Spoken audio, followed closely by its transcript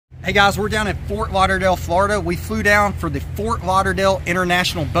Hey guys, we're down in Fort Lauderdale, Florida. We flew down for the Fort Lauderdale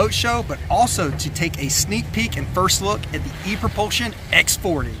International Boat Show, but also to take a sneak peek and first look at the EPROPULSION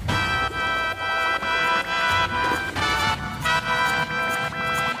X-40.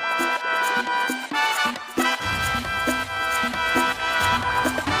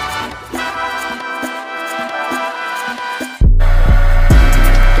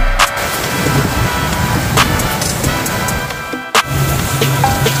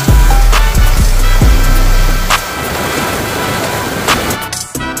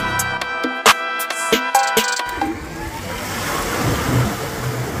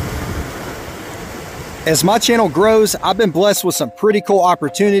 As my channel grows, I've been blessed with some pretty cool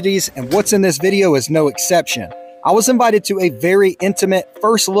opportunities, and what's in this video is no exception. I was invited to a very intimate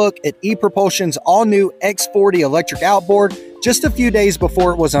first look at EPROPULSION's all-new X-40 electric outboard just a few days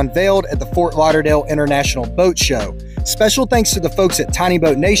before it was unveiled at the Fort Lauderdale International Boat Show. Special thanks to the folks at Tiny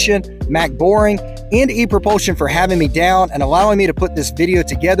Boat Nation, Mac Boring, and EPROPULSION for having me down and allowing me to put this video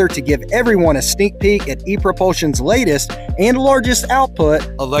together to give everyone a sneak peek at EPROPULSION's latest and largest output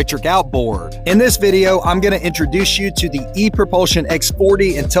electric outboard. In this video, I'm going to introduce you to the EPROPULSION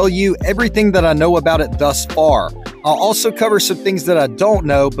X-40 and tell you everything that I know about it thus far. I'll also cover some things that I don't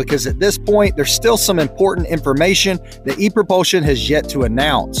know because at this point, there's still some important information that EPROPULSION has yet to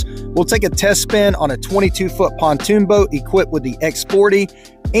announce. We'll take a test spin on a 22-foot pontoon boat equipped with the X-40,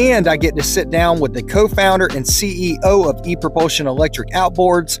 and I get to sit down with the co-founder and CEO of EPROPULSION Electric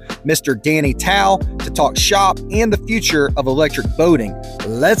Outboards, Mr. Danny Tao, to talk shop and the future of electric boating.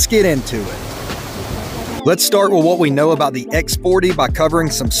 Let's get into it. Let's start with what we know about the X-40 by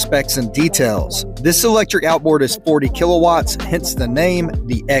covering some specs and details. This electric outboard is 40 kilowatts, hence the name,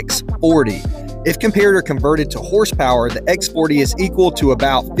 the X-40. If compared or converted to horsepower, the X-40 is equal to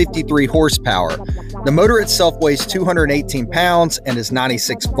about 53 horsepower. The motor itself weighs 218 pounds and is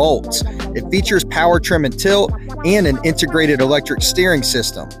 96 volts. It features power trim and tilt and an integrated electric steering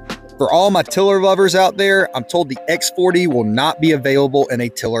system. For all my tiller lovers out there, I'm told the X-40 will not be available in a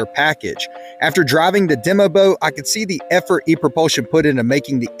tiller package. After driving the demo boat, I could see the effort EPROPULSION put into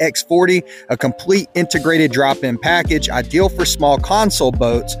making the X-40 a complete integrated drop-in package ideal for small console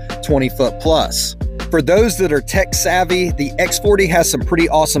boats 20 foot plus. For those that are tech savvy, the X-40 has some pretty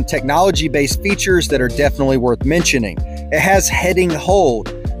awesome technology-based features that are definitely worth mentioning. It has heading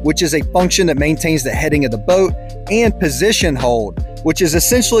hold, which is a function that maintains the heading of the boat, and position hold, which is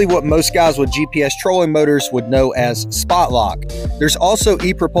essentially what most guys with GPS trolling motors would know as spot lock. There's also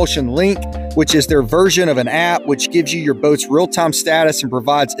EPROPULSION Link, which is their version of an app which gives you your boat's real-time status and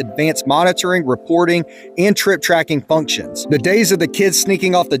provides advanced monitoring, reporting, and trip tracking functions. The days of the kids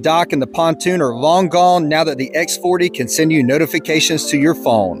sneaking off the dock in the pontoon are long gone now that the X-40 can send you notifications to your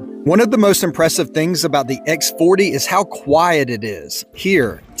phone. One of the most impressive things about the X-40 is how quiet it is.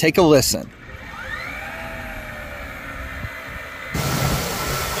 Here, take a listen.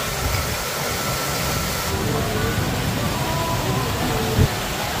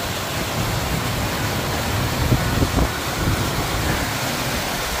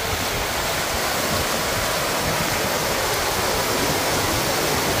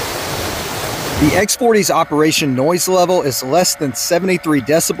 The X-40's operation noise level is less than 73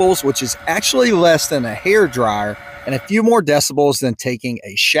 decibels, which is actually less than a hairdryer and a few more decibels than taking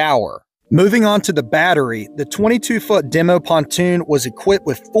a shower. Moving on to the battery, the 22-foot demo pontoon was equipped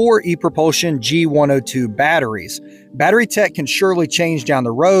with 4 EPROPULSION G102 batteries. Battery tech can surely change down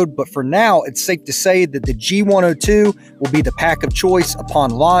the road, but for now, it's safe to say that the G102 will be the pack of choice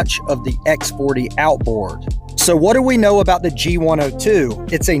upon launch of the X-40 outboard. So what do we know about the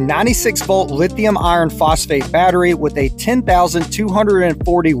G102? It's a 96-volt lithium iron phosphate battery with a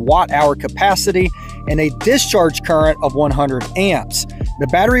 10,240 watt-hour capacity and a discharge current of 100 amps. The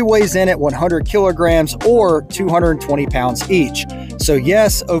battery weighs in at 100 kilograms or 220 pounds each. So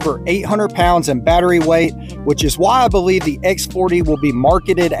yes, over 800 pounds in battery weight, which is why I believe the X-40 will be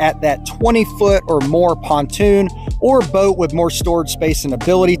marketed at that 20-foot or more pontoon or boat with more storage space and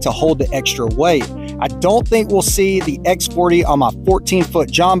ability to hold the extra weight. I don't think we'll see the X-40 on my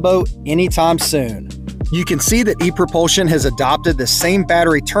 14-foot John boat anytime soon. You can see that EPROPULSION has adopted the same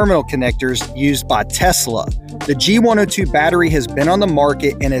battery terminal connectors used by Tesla. The G102 battery has been on the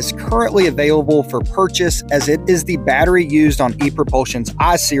market and is currently available for purchase as it is the battery used on EPROPULSION's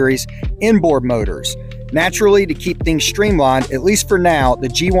I-Series inboard motors. Naturally, to keep things streamlined, at least for now, the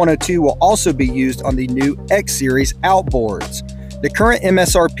G102 will also be used on the new X-Series outboards. The current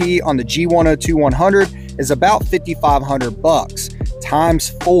MSRP on the G102 100 is about $5,500 times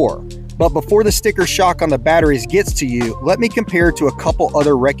 4. But before the sticker shock on the batteries gets to you, let me compare to a couple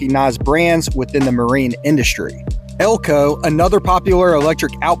other recognized brands within the marine industry. Elco, another popular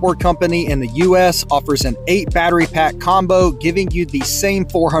electric outboard company in the US, offers an 8 battery pack combo, giving you the same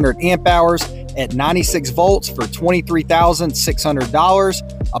 400 amp hours at 96 volts for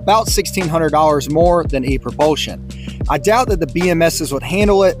 $23,600, about $1,600 more than ePropulsion. I doubt that the BMSs would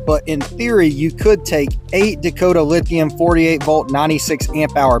handle it, but in theory, you could take 8 Dakota lithium 48 volt 96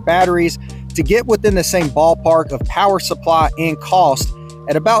 amp hour batteries to get within the same ballpark of power supply and cost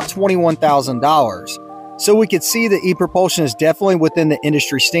at about $21,000. So we could see that ePropulsion is definitely within the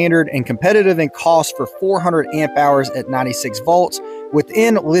industry standard and competitive in cost for 400 amp hours at 96 volts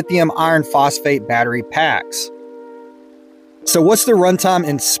within lithium iron phosphate battery packs. So what's the runtime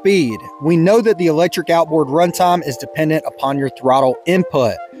and speed? We know that the electric outboard runtime is dependent upon your throttle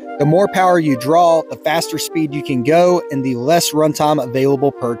input. The more power you draw, the faster speed you can go and the less runtime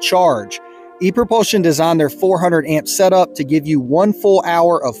available per charge. ePropulsion designed their 400 amp setup to give you 1 full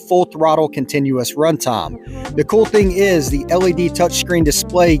hour of full throttle continuous runtime. The cool thing is the LED touchscreen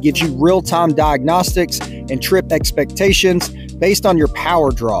display gives you real-time diagnostics and trip expectations based on your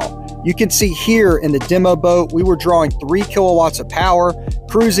power draw. You can see here in the demo boat, we were drawing 3 kilowatts of power,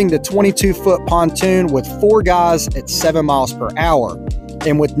 cruising the 22-foot pontoon with 4 guys at 7 miles per hour.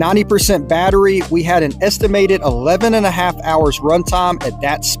 And with 90% battery, we had an estimated 11.5 hours runtime at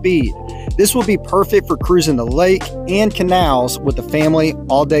that speed. This will be perfect for cruising the lake and canals with the family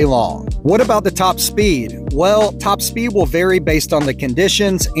all day long. What about the top speed? Well, top speed will vary based on the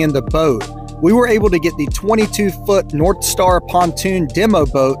conditions and the boat. We were able to get the 22-foot Northstar pontoon demo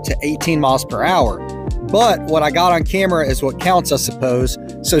boat to 18 miles per hour. But what I got on camera is what counts, I suppose.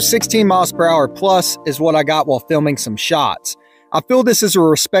 So 16 miles per hour plus is what I got while filming some shots. I feel this is a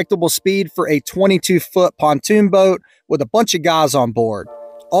respectable speed for a 22-foot pontoon boat with a bunch of guys on board.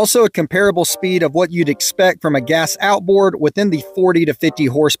 Also a comparable speed of what you'd expect from a gas outboard within the 40 to 50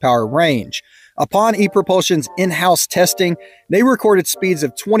 horsepower range. Upon ePropulsion's in-house testing, they recorded speeds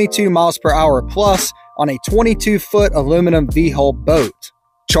of 22 miles per hour plus on a 22-foot aluminum V-hull boat.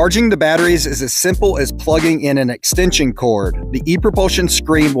 Charging the batteries is as simple as plugging in an extension cord. The ePropulsion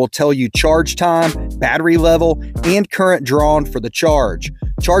screen will tell you charge time, battery level, and current drawn for the charge.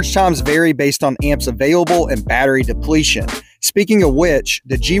 Charge times vary based on amps available and battery depletion. Speaking of which,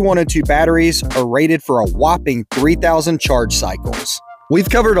 the G102 batteries are rated for a whopping 3,000 charge cycles. We've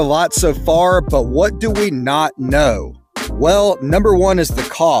covered a lot so far, but what do we not know? Well, number one is the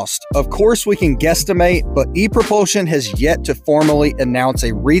cost. Of course, we can guesstimate, but ePropulsion has yet to formally announce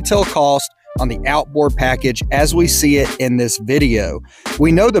a retail cost on the outboard package as we see it in this video.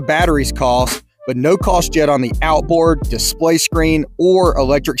 We know the batteries cost, but no cost yet on the outboard, display screen, or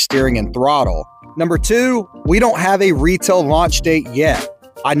electric steering and throttle. Number two, we don't have a retail launch date yet.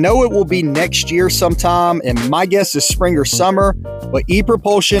 I know it will be next year sometime, and my guess is spring or summer, but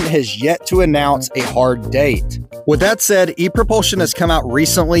ePropulsion has yet to announce a hard date. With that said, ePropulsion has come out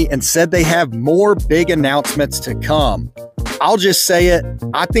recently and said they have more big announcements to come. I'll just say it,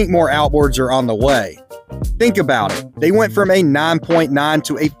 I think more outboards are on the way. Think about it. They went from a 9.9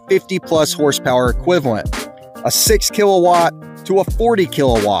 to a 50 plus horsepower equivalent, a 6 kilowatt to a 40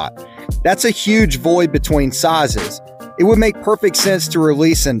 kilowatt. That's a huge void between sizes. It would make perfect sense to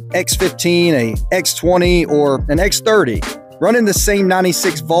release an X-15, a X-20, or an X-30, running the same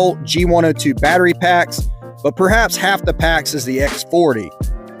 96 volt G102 battery packs, but perhaps half the packs is the X-40,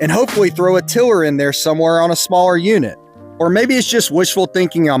 and hopefully throw a tiller in there somewhere on a smaller unit. Or maybe it's just wishful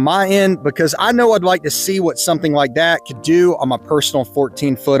thinking on my end, because I know I'd like to see what something like that could do on my personal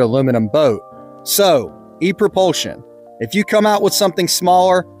 14-foot aluminum boat. So, ePropulsion, if you come out with something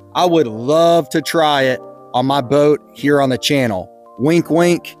smaller, I would love to try it on my boat here on the channel. Wink,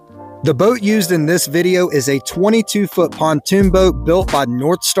 wink. The boat used in this video is a 22-foot pontoon boat built by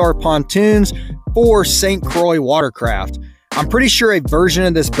Northstar Pontoons for St. Croix Watercraft. I'm pretty sure a version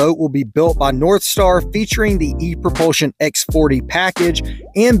of this boat will be built by Northstar featuring the ePropulsion X-40 package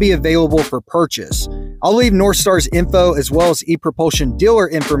and be available for purchase. I'll leave Northstar's info as well as ePropulsion dealer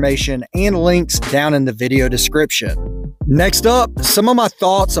information and links down in the video description. Next up, some of my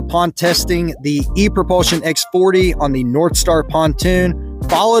thoughts upon testing the ePropulsion X-40 on the Northstar pontoon,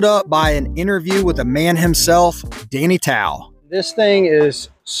 followed up by an interview with the man himself, Danny Tao. This thing is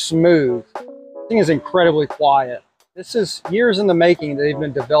smooth. This thing is incredibly quiet. This is years in the making. They've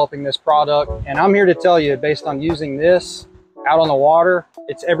been developing this product, and I'm here to tell you, based on using this out on the water,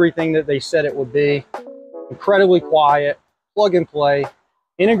 it's everything that they said it would be. Incredibly quiet, plug and play,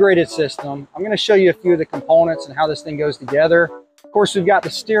 integrated system. I'm going to show you a few of the components and how this thing goes together. Of course, we've got the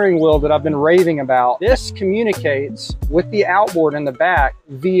steering wheel that I've been raving about. This communicates with the outboard in the back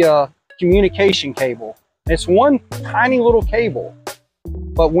via communication cable. It's one tiny little cable,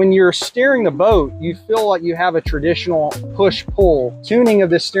 But when you're steering the boat, you feel like you have a traditional push-pull. Tuning of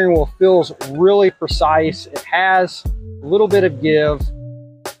this steering wheel feels really precise. It has a little bit of give,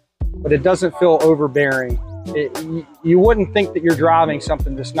 but it doesn't feel overbearing. You wouldn't think that you're driving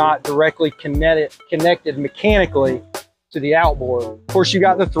something that's not directly connected mechanically to the outboard. Of course, you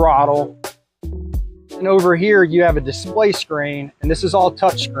got the throttle. And over here, you have a display screen, and this is all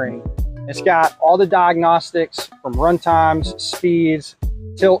touch screen. It's got all the diagnostics from runtimes, speeds,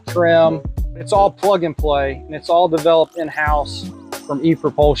 tilt trim. It's all plug and play, and it's all developed in-house from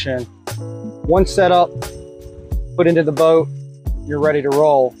ePropulsion. One setup, put into the boat, you're ready to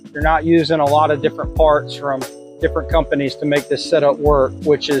roll. You're not using a lot of different parts from different companies to make this setup work,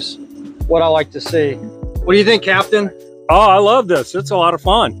 which is what I like to see. What do you think, Captain? Oh, I love this. It's a lot of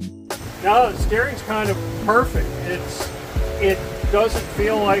fun. No, the steering's kind of perfect. It doesn't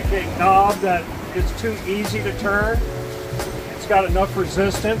feel like a knob that is too easy to turn. It's got enough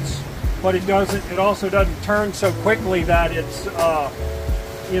resistance, but it also doesn't turn so quickly that it's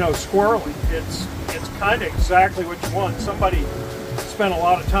you know, squirrely. It's kind of exactly what you want. Somebody spent a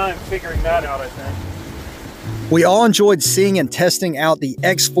lot of time figuring that out, I think. We all enjoyed seeing and testing out the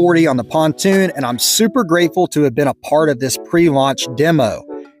X-40 on the pontoon, and I'm super grateful to have been a part of this pre-launch demo.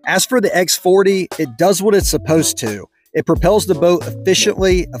 As for the X-40, it does what it's supposed to. It propels the boat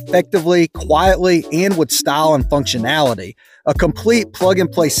efficiently, effectively, quietly, and with style and functionality. A complete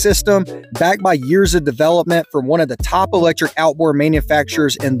plug-and-play system backed by years of development from one of the top electric outboard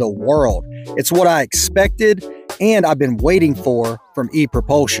manufacturers in the world. It's what I expected and I've been waiting for from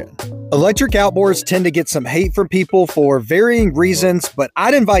ePropulsion. Electric outboards tend to get some hate from people for varying reasons, but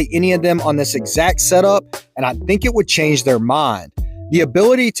I'd invite any of them on this exact setup, and I think it would change their mind. The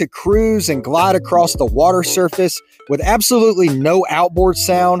ability to cruise and glide across the water surface with absolutely no outboard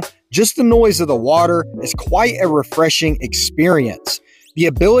sound, just the noise of the water, is quite a refreshing experience. The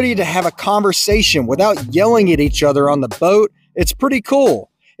ability to have a conversation without yelling at each other on the boat, it's pretty cool.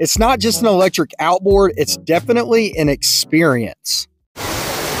 It's not just an electric outboard, it's definitely an experience.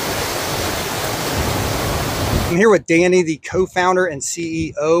 I'm here with Danny, the co-founder and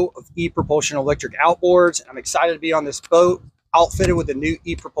CEO of ePropulsion Electric Outboards. I'm excited to be on this boat, outfitted with the new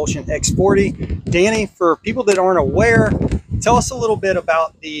ePropulsion X-40. Danny, for people that aren't aware, tell us a little bit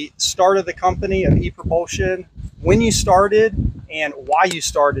about the start of the company of ePropulsion, when you started, and why you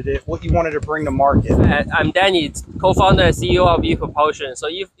started it, what you wanted to bring to market. I'm Danny, co-founder and CEO of ePropulsion. So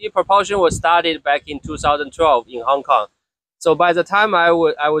ePropulsion was started back in 2012 in Hong Kong. So by the time I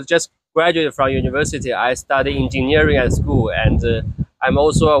was just graduated from university, I studied engineering at school, and I'm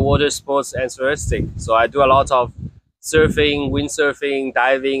also a water sports enthusiast. So I do a lot of surfing, windsurfing,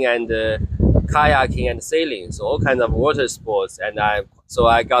 diving, and kayaking and sailing. So all kinds of water sports, and I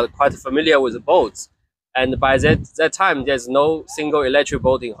got quite familiar with the boats. And by that time, there's no single electric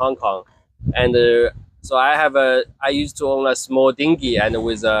boat in Hong Kong, and so I used to own a small dinghy and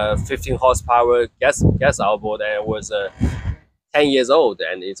with a 15 horsepower gas outboard, and I was 10 years old,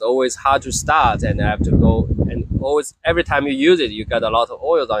 and it's always hard to start, and I have to go, and always every time you use it, you get a lot of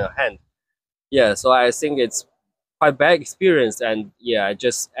oils on your hand. Yeah, so I think it's quite bad experience, and yeah,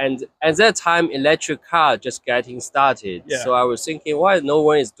 and at that time electric car just getting started. Yeah. So I was thinking, why no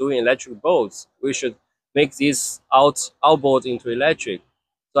one is doing electric boats? We should make this outboard into electric.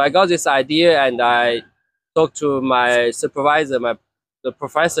 So I got this idea, and I talked to my supervisor, the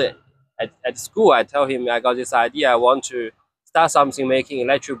professor at school. I tell him I got this idea. I want to start something making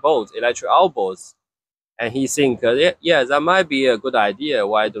electric boats, electric outboards. And he think, yeah, that might be a good idea.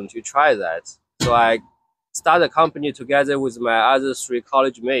 Why don't you try that? So I started a company together with my other 3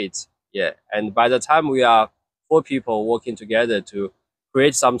 college mates. Yeah, and by the time we are 4 people working together to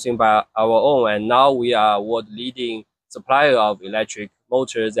create something by our own, and now we are world leading supplier of electric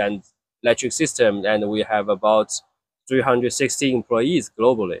motors and electric systems, and we have about 360 employees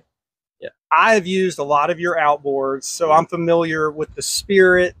globally. Yeah, I've used a lot of your outboards, so I'm familiar with the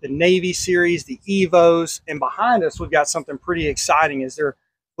Spirit, the Navy series, the Evos, and behind us we've got something pretty exciting. Is there a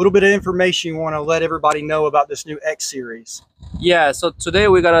little bit of information you want to let everybody know about this new X series? Yeah, so today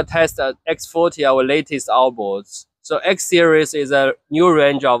we're gonna test the X-40, our latest outboards. So X series is a new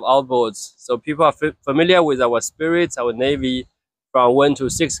range of outboards. So people are familiar with our Spirits, our Navy, from 1 to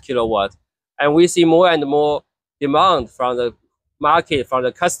 6 kilowatt. And we see more and more demand from the market, from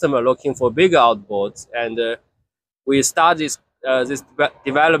the customer looking for bigger outboards. And we started this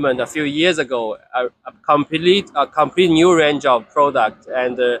development a few years ago, a complete new range of products.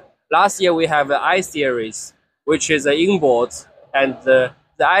 And last year we have the I series, which is an inboard, and the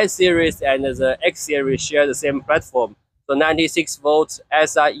I series and the X series share the same platform. So 96 volts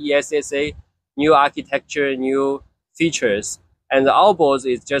SRE SSA, new architecture, new features. And the Outboards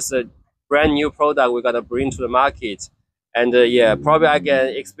is just a brand new product we're gonna bring to the market. And yeah, probably I can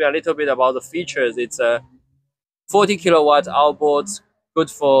explain a little bit about the features. It's a 40 kilowatt outboard,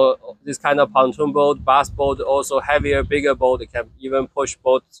 good for this kind of pontoon boat, bass boat, also heavier, bigger boat. It can even push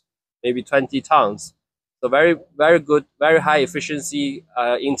boats maybe 20 tons. So very, very good, very high efficiency,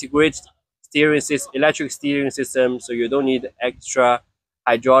 integrated steering system, electric steering system. So you don't need extra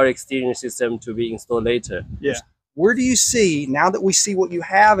hydraulic steering system to be installed later. Yeah. Where do you see, now that we see what you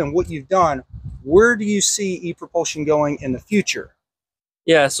have and what you've done, where do you see ePropulsion going in the future?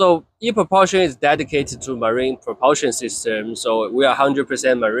 Yeah, so ePropulsion is dedicated to marine propulsion system. So we are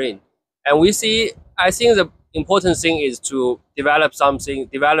 100% marine. And we see, I think the important thing is to develop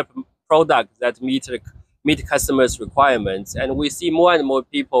products that meet customers' requirements. And we see more and more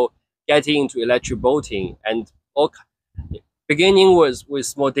people getting into electric boating, and beginning with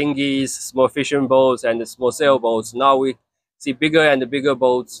small dinghies, small fishing boats, and small sailboats. Now we see bigger and bigger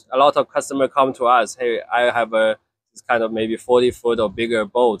boats. A lot of customers come to us, hey, I have this kind of maybe 40-foot or bigger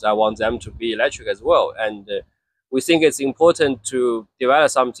boat. I want them to be electric as well. And we think it's important to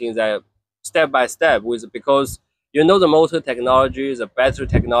develop something that step by step, because the motor technology, the battery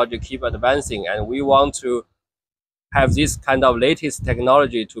technology keep advancing, and we want to have this kind of latest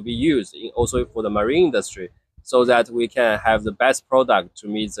technology to be used also for the marine industry, so that we can have the best product to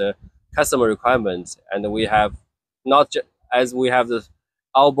meet the customer requirements. And we have not just as we have the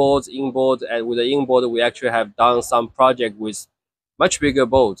outboard, inboard, and with the inboard, we actually have done some project with much bigger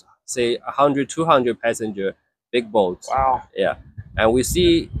boats, say 100, 200 passenger, big boats. Wow. Yeah. And we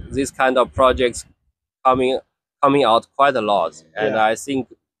see this kind of projects coming out quite a lot. And I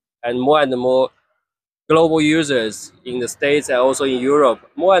think, and more global users in the States and also in Europe,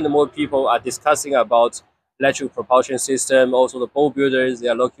 more and more people are discussing about electric propulsion system. Also the boat builders, they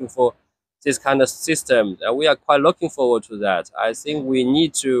are looking for this kind of system, and we are quite looking forward to that. I think we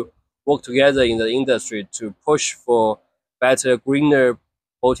need to work together in the industry to push for better, greener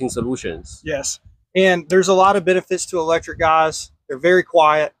boating solutions. Yes, and there's a lot of benefits to electric, guys. They're very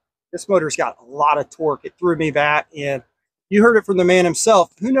quiet. This motor's got a lot of torque. It threw me back, and you heard it from the man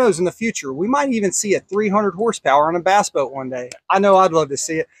himself. Who knows, in the future, we might even see a 300 horsepower on a bass boat one day. I know I'd love to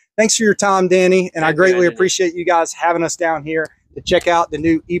see it. Thanks for your time, Danny, and I greatly appreciate you guys having us down here to check out the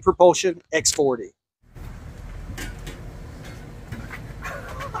new ePropulsion X-40.